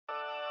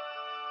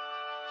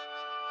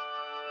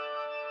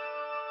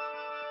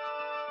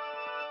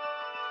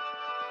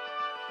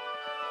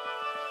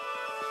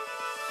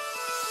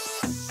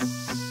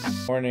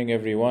Morning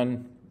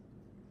everyone.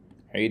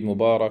 Eid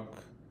Mubarak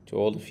to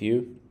all of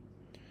you.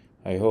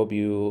 I hope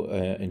you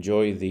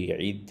enjoy the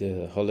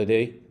Eid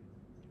holiday.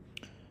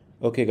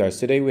 Okay guys,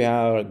 today we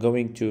are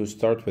going to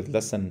start with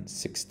lesson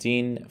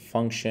 16,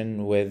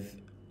 function with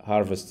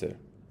harvester,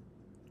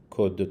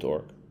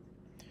 code.org.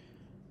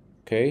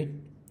 Okay,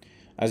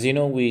 as you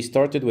know, we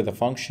started with a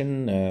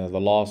function the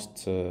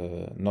last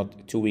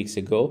not 2 weeks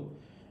ago,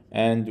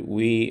 and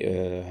we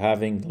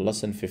having the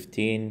lesson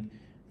 15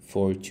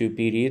 for 2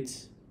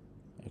 periods.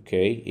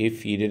 Okay,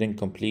 if you didn't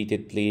complete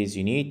it, please,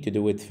 you need to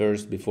do it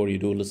first before you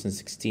do lesson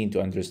 16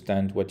 to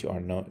understand what you are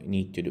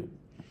need to do.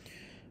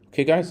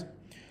 Okay guys,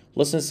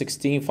 lesson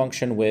 16,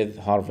 function with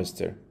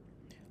harvester.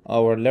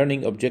 Our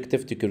learning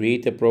objective to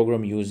create a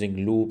program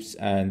using loops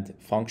and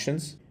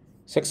functions.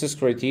 Success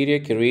criteria: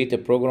 create a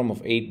program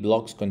of 8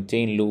 blocks,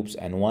 contain loops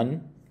and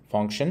 1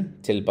 function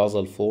till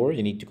puzzle 4.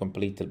 You need to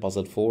complete till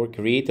puzzle 4.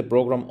 Create a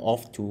program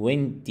of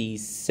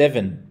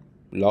 27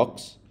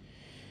 blocks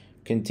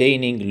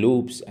containing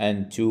loops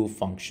and 2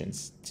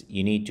 functions.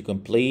 You need to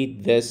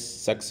complete this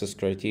success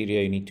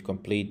criteria. You need to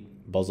complete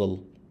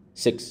puzzle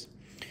 6.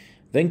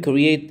 Then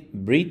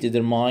create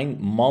predetermined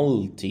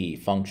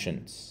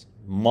multi-functions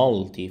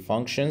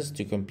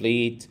to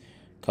complete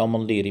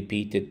commonly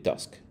repeated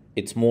task.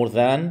 It's more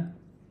than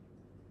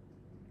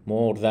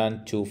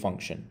 2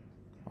 function.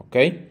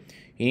 Okay,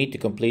 you need to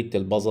complete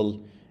till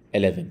puzzle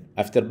 11.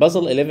 After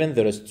puzzle 11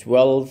 there is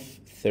 12,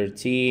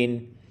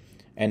 13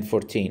 and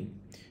 14.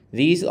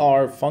 These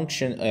are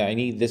function,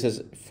 this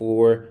is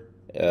for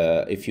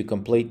if you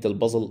complete till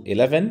puzzle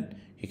 11,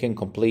 you can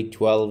complete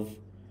 12,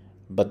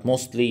 but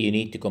mostly you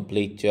need to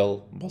complete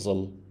till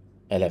puzzle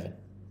 11.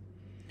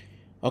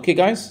 Okay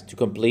guys, to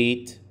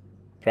complete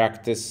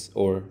practice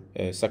or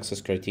success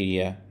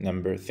criteria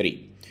number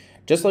 3.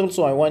 Just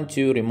also I want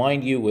to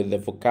remind you with the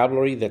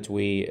vocabulary that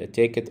we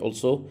take it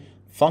also.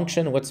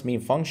 Function, what's mean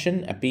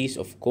function? A piece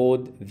of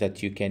code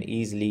that you can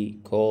easily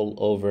call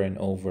over and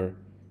over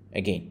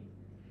again.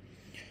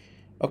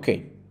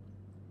 Okay,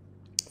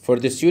 for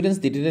the students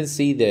they didn't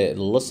see the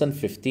lesson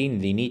 15,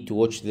 they need to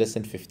watch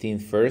lesson 15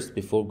 first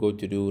before go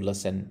to do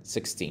lesson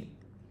 16.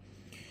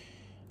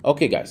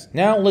 Okay guys,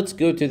 now let's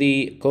go to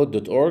the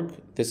code.org.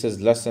 This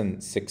is lesson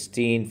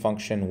 16,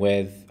 function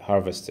with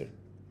harvester.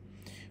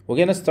 We're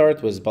gonna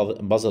start with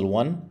puzzle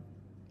 1.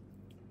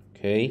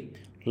 Okay,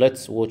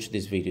 let's watch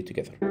this video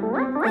together.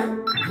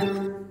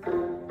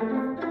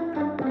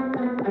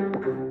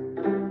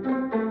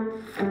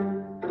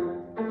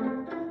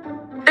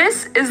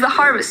 This is the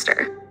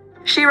harvester.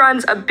 She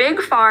runs a big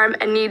farm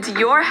and needs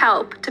your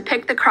help to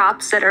pick the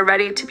crops that are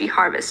ready to be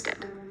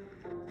harvested.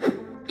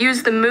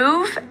 Use the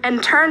move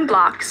and turn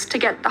blocks to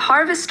get the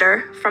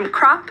harvester from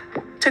crop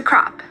to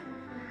crop.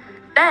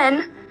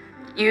 Then,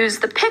 use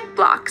the pick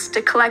blocks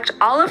to collect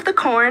all of the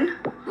corn,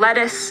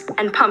 lettuce,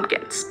 and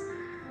pumpkins.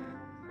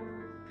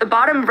 The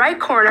bottom right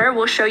corner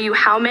will show you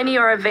how many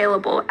are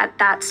available at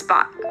that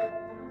spot.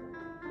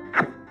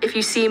 If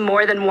you see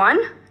more than one,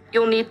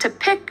 you'll need to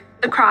pick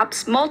the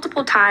crops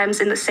multiple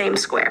times in the same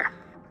square.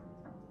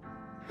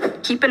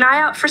 Keep an eye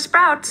out for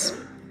sprouts.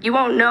 You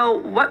won't know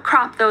what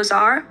crop those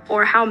are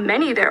or how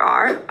many there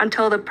are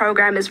until the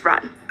program is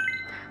run.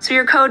 So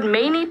your code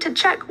may need to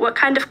check what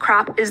kind of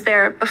crop is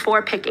there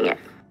before picking it.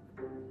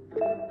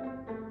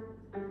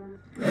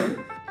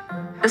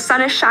 The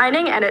sun is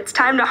shining and it's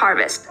time to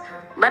harvest.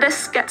 Let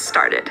us get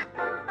started.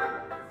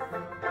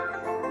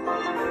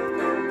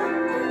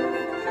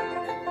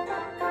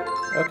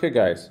 Okay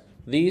guys,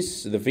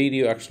 the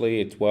video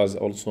actually it was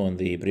also in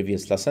the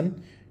previous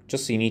lesson.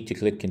 Just you need to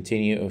click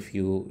continue if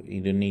you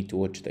don't need to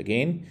watch it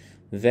again.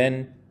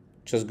 Then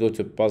just go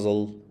to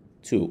puzzle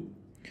 2.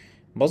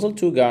 Puzzle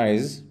 2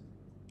 guys,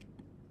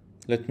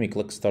 let me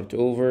click start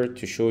over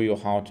to show you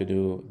how to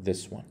do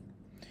this one.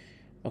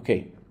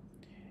 Okay,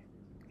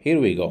 here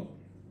we go.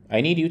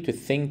 I need you to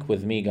think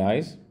with me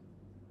guys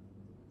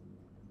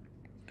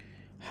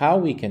how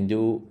we can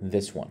do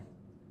this one.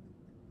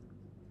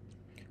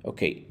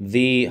 Okay,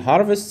 the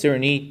harvester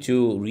need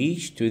to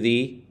reach to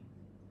the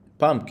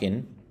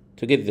pumpkin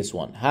to get this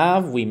one.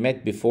 Have we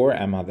met before?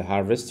 Am I the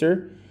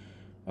harvester?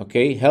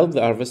 Okay, help the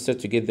harvester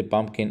to get the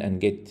pumpkin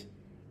and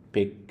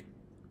pick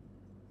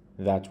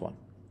that one.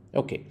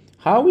 Okay,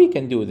 how we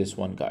can do this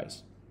one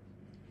guys?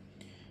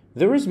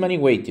 There is many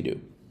ways to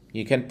do.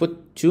 You can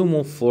put 2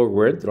 move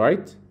forward,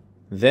 right?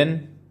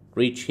 Then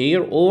reach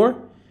here, or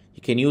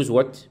you can use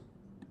what?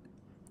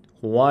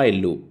 While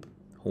loop.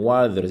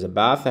 While there is a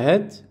path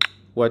ahead,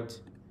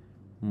 what?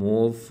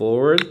 Move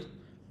forward.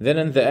 Then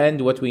in the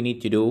end, what we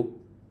need to do?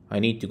 I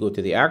need to go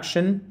to the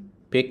action,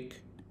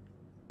 pick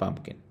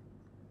pumpkin.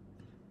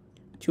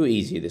 Too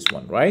easy this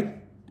one,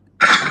 right?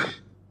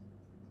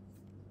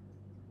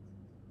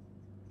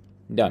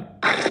 Done.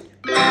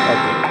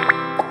 Okay.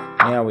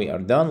 Now we are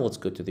done. Let's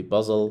go to the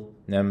puzzle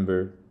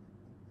number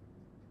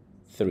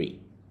 3.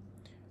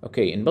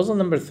 Okay, in puzzle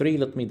number 3,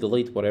 let me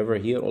delete whatever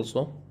here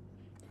also.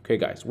 Okay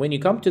guys, when you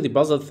come to the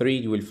puzzle 3,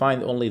 you will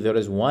find only there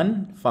is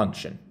one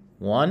function.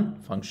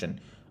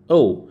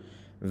 Oh,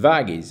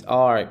 veggies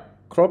are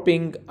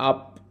cropping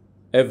up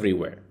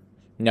everywhere.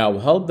 Now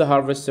help the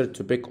harvester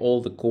to pick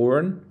all the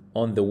corn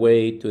on the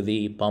way to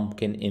the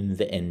pumpkin in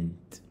the end.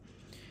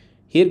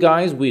 Here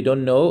guys, we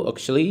don't know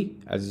actually,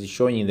 as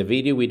showing in the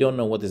video, we don't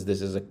know what is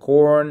this. Is a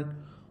corn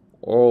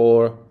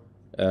or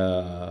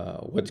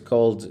what's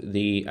called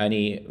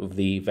any of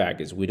the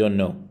vages. We don't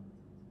know.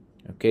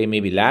 Okay,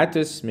 maybe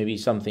lattice, maybe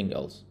something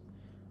else.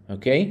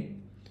 Okay,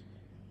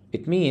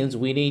 it means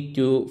we need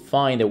to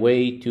find a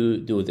way to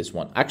do this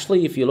one.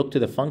 Actually, if you look to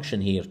the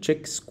function here,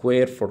 check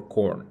square for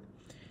corn.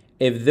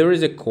 If there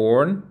is a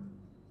corn,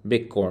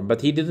 big corn,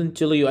 but he didn't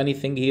tell you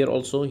anything here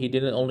also. He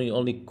didn't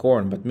only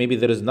corn, but maybe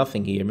there is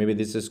nothing here. Maybe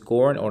this is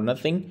corn or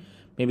nothing.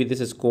 Maybe this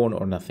is corn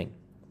or nothing.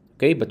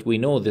 Okay, but we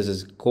know this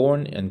is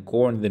corn and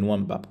corn, then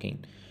one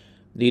pumpkin.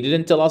 They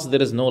didn't tell us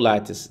there is no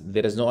lattice.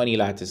 There is no any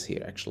lattice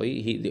here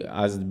actually,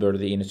 as per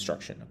the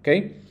instruction.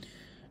 Okay,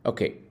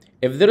 okay.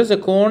 If there is a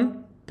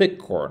corn, pick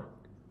corn.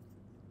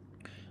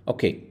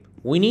 Okay,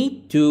 we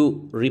need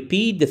to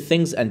repeat the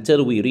things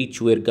until we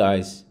reach where,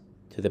 guys?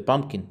 To the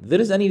pumpkin. There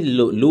is any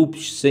loop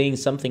saying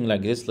something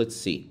like this? Let's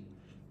see.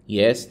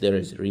 Yes, there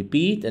is.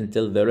 Repeat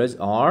until there is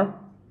our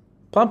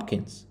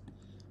pumpkins.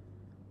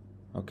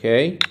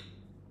 Okay.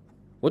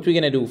 What we're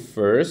gonna do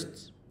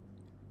first?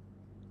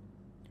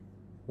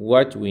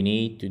 What we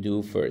need to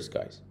do first,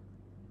 guys?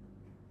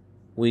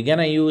 We're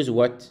gonna use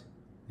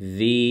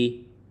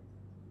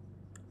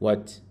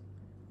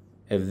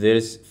if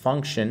there's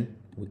function,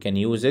 we can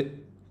use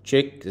it.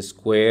 Check the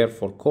square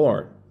for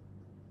corn.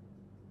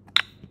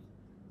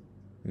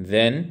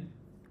 Then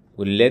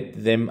we'll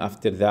let them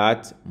after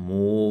that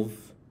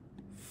move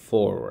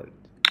forward.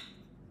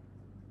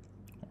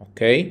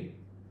 Okay,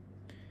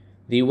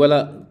 they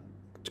will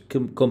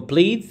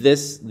complete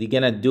this. They're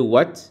gonna do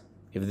what?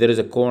 If there is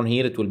a corn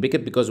here, it will pick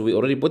it because we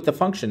already put the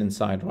function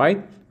inside,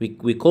 right?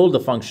 We call the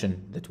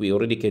function that we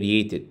already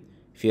created.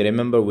 If you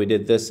remember, we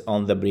did this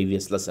on the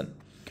previous lesson.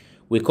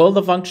 We call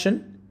the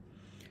function,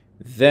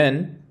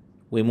 then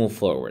we move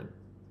forward.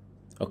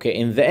 Okay,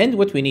 in the end,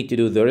 what we need to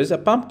do, there is a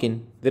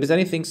pumpkin. There is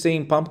anything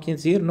saying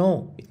pumpkins here?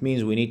 No, it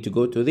means we need to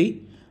go to the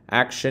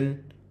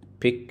action,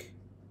 pick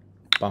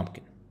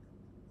pumpkin.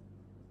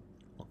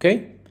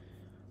 Okay,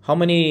 how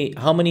many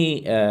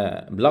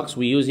blocks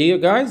we use here,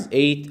 guys?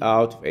 8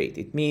 out of 8.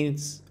 It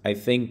means I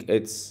think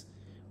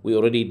we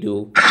already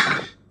do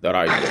the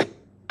right way.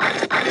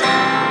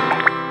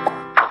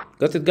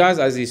 Got it, guys?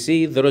 As you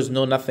see, there is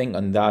nothing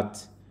on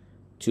that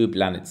 2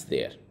 planets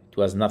there. It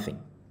was nothing.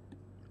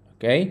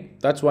 Okay,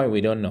 that's why we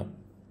don't know.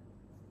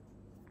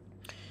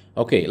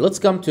 Okay, let's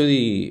come to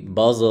the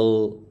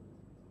puzzle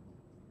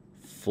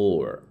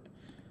 4.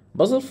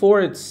 Puzzle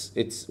 4,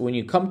 it's when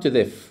you come to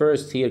the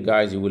first here,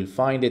 guys, you will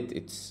find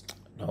it's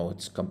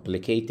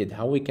complicated.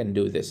 How we can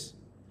do this?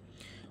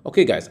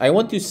 Okay, guys, I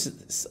want to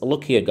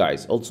look here,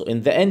 guys. Also,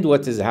 in the end,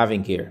 what is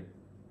having here?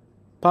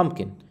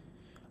 Pumpkin.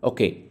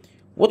 Okay,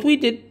 what we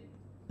did,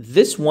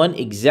 this one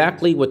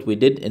exactly what we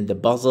did in the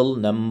puzzle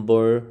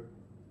number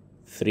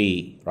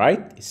 3,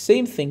 right?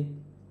 Same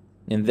thing.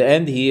 In the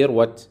end here,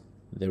 what?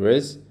 There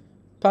is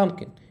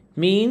pumpkin.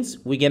 Means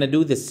we're gonna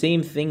do the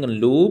same thing on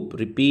loop,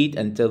 repeat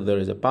until there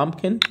is a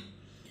pumpkin.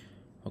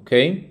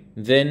 Okay,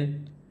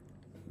 then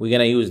we're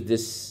gonna use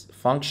this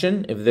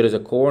function. If there is a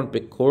corn,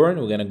 pick corn.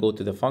 We're gonna go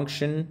to the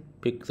function,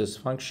 pick this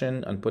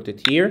function and put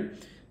it here.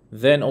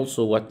 Then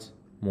also what?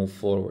 Move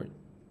forward.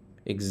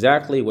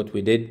 Exactly what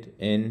we did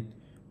in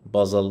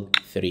puzzle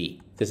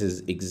 3. This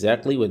is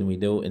exactly what we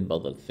do in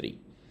puzzle 3.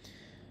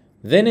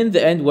 Then in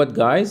the end, what,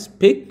 guys?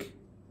 Pick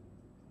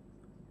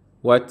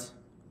what?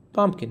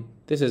 Pumpkin.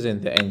 This is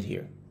in the end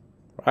here,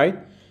 right?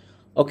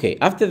 Okay,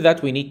 after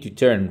that we need to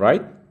turn,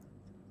 right?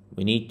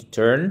 We need to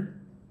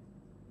turn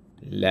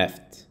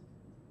left.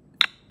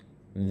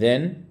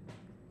 Then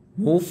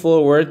move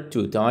forward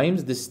 2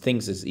 times. This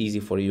things is easy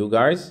for you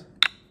guys.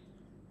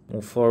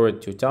 Move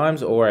forward 2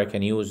 times, or I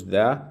can use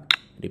the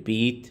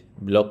repeat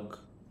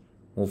block.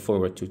 Move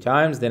forward 2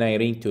 times. Then I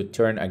need to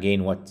turn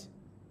again what?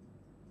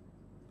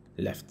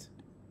 Left,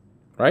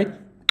 right?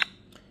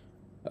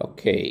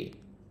 Okay.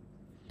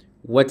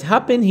 What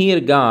happened here,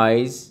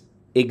 guys,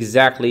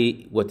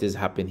 exactly what is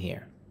happened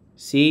here.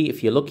 See,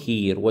 if you look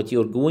here, what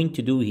you're going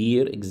to do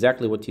here,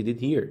 exactly what you did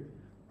here,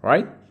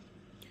 right?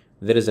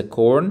 There is a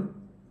corn,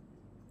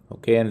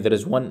 okay, and there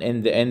is one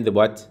in the end,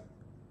 what?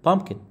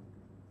 Pumpkin.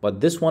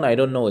 But this one, I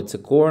don't know, it's a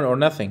corn or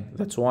nothing.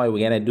 That's why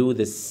we're gonna do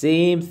the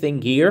same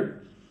thing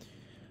here.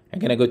 I'm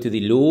gonna go to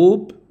the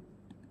loop,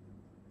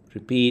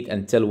 repeat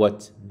until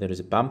what? There is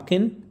a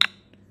pumpkin.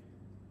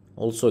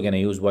 Also gonna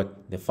use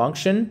what? The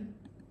function.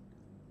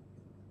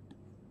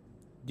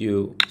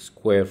 Do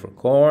square for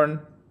corn,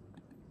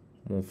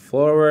 move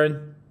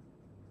forward,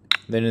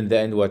 then in the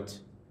end what?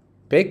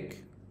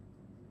 Pick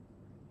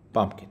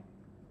pumpkin.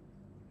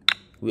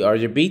 We are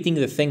repeating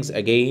the things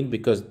again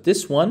because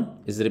this one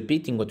is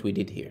repeating what we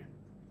did here.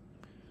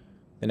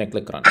 Then I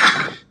click run.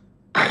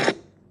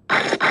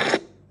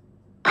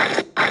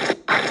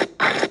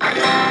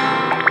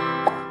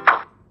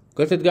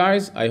 Got it,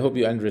 guys? I hope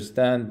you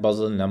understand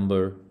puzzle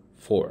number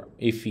 4.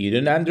 If you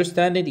didn't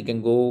understand it, you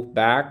can go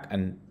back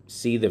and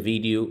see the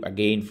video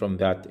again from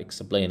that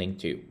explaining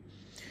to you.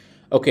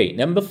 Okay,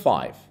 number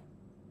 5.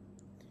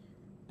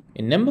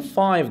 In number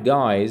 5,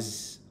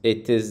 guys,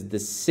 it is the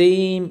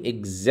same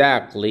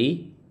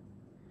exactly,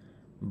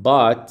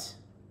 but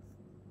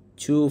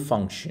 2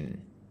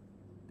 function.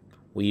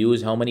 We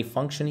use how many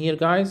function here,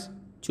 guys?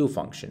 2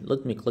 function.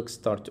 Let me click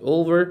start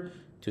over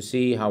to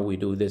see how we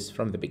do this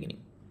from the beginning.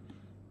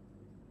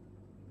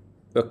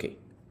 Okay.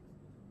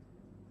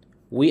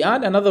 We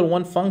add another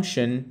 1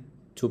 function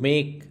to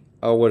make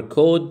our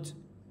code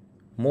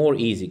more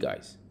easy,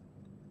 guys.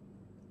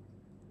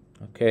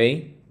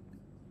 Okay.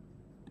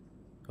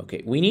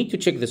 Okay, we need to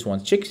check this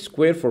one. Check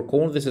square for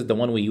corn. This is the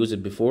one we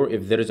used before.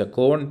 If there is a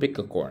corn, pick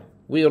a corn.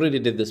 We already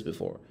did this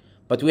before.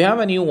 But we have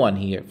a new one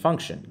here.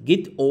 Function.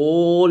 Get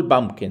all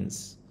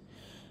pumpkins.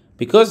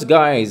 Because,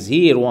 guys,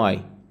 here,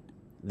 why?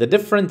 The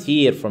different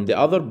here from the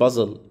other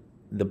puzzle,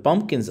 the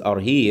pumpkins are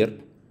here.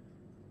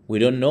 We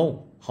don't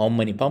know how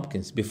many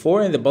pumpkins.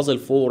 Before in the puzzle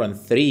 4 and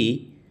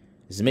 3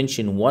 is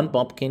mentioned 1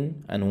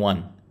 pumpkin and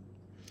 1.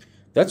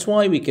 That's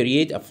why we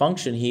create a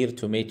function here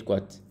to make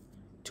what?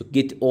 To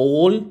get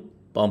all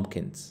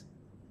pumpkins.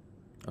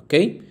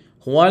 Okay?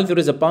 While there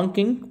is a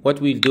pumpkin,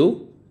 what we'll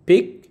do?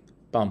 Pick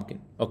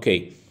pumpkin.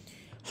 Okay.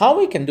 How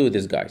we can do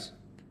this, guys?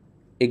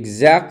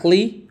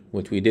 Exactly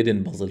what we did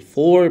in puzzle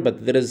 4,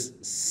 but there is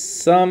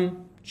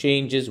some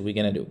changes we're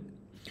gonna do.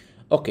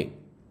 Okay.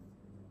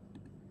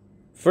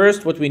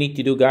 First, what we need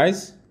to do,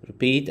 guys,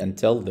 repeat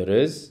until there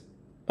is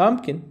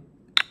pumpkin.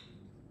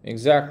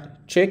 Exactly.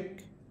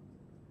 Check.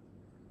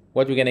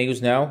 What we're gonna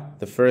use now?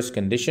 The first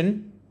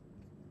condition.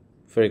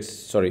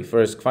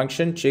 First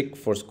function. Check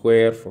for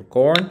square for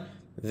corn.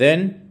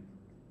 Then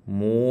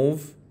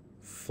move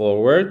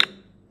forward.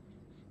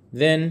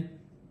 Then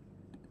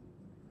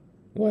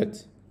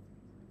what?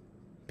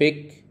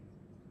 Pick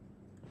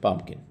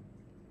pumpkin.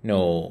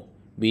 No,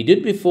 we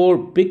did before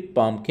pick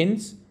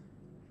pumpkins.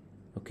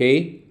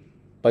 Okay,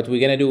 but we're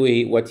gonna do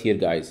what here,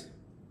 guys?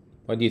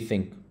 What do you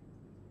think?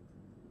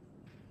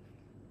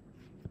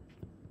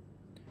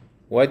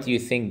 What do you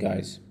think,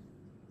 guys?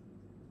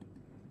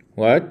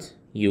 What?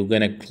 You're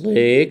gonna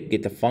click,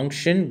 get a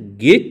function,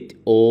 get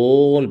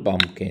all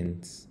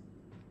pumpkins.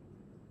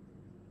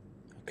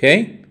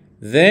 Okay,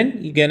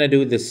 then you're gonna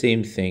do the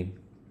same thing.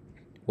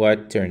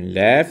 What? Turn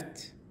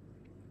left.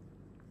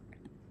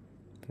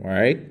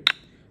 Right?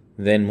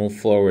 Then move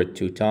forward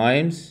 2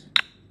 times.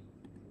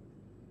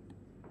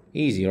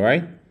 Easy,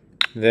 right?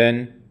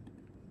 Then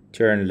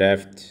turn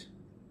left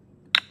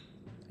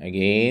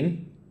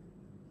again.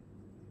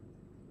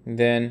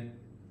 Then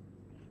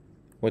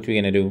what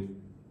we're gonna do?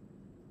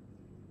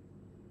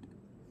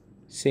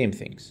 Same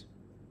things.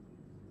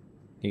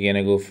 You're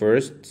gonna go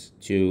first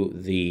to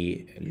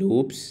the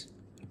loops,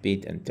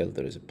 repeat until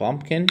there is a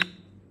pumpkin.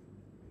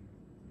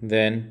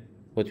 Then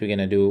what we're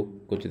gonna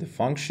do? Go to the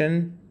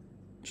function,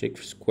 check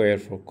square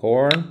for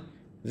corn.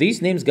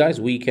 These names, guys,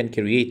 we can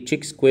create.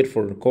 Check square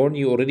for corn.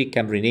 You already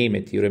can rename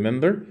it. You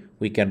remember?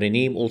 We can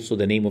rename also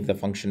the name of the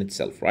function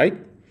itself, right?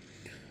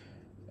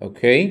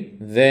 Okay.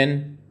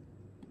 Then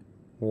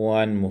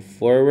 1 move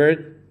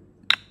forward.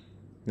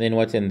 Then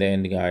what in the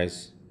end,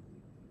 guys?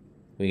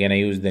 We're gonna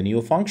use the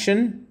new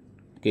function,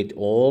 get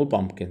all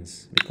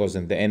pumpkins, because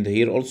in the end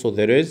here also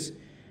there is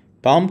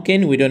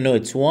pumpkin. We don't know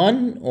it's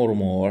 1 or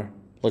more.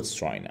 Let's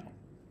try now.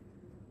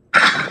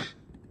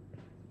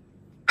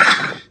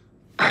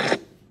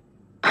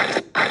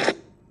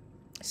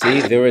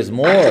 See, there is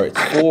more.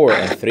 It's 4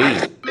 and 3.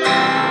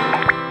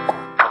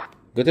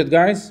 Got it,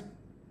 guys?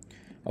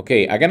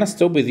 Okay, I'm gonna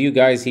stop with you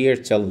guys here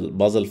till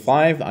puzzle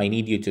 5. I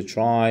need you to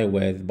try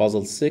with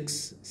puzzle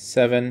 6,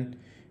 7,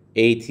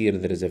 8. Here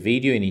there is a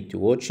video. You need to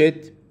watch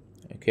it.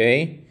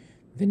 Okay.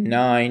 Then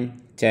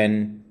 9,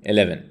 10,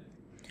 11.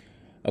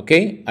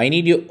 Okay, I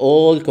need you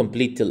all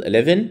complete till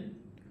 11.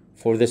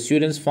 For the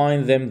students,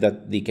 find them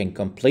that they can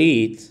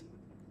complete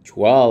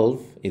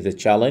 12 is a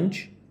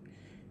challenge.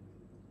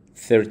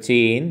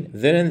 13.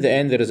 Then in the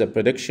end there is a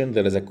prediction,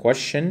 there is a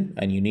question,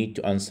 and you need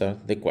to answer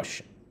the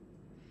question.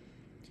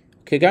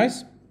 Okay,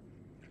 guys?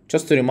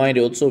 Just to remind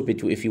you also,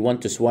 if you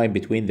want to swipe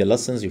between the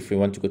lessons, if you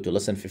want to go to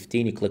lesson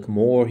 15, you click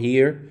more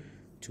here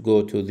to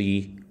go to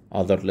the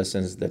other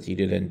lessons that you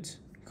didn't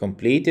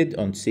complete it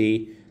and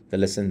see the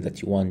lesson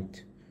that you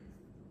want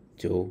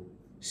to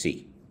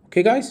see.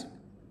 Okay, guys?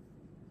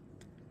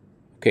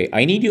 Okay,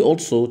 I need you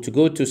also to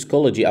go to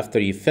Schoology after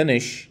you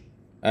finish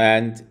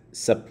and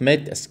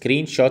submit a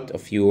screenshot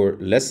of your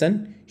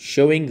lesson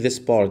showing this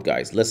part,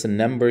 guys. Lesson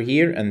number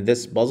here and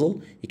this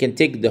puzzle. You can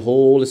take the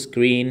whole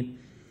screen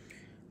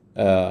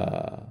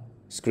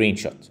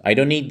screenshot. I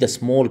don't need the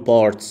small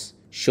parts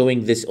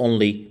showing this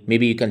only.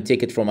 Maybe you can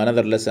take it from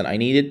another lesson. I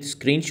need it to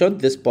screenshot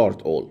this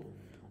part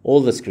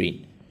all the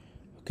screen.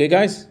 Okay,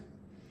 guys?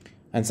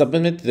 And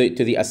submit it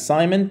to the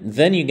assignment.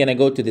 Then you're gonna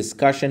go to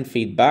discussion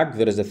feedback.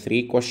 There is a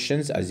 3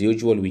 questions as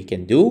usual we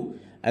can do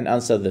and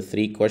answer the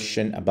 3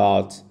 questions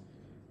about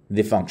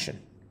the function.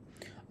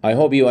 I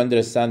hope you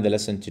understand the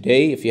lesson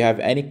today. If you have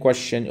any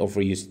question or if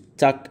you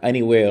stuck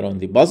anywhere on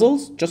the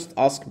puzzles, just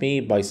ask me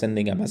by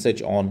sending a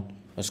message on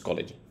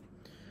Schoology.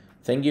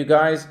 Thank you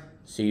guys.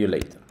 See you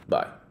later.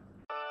 Bye.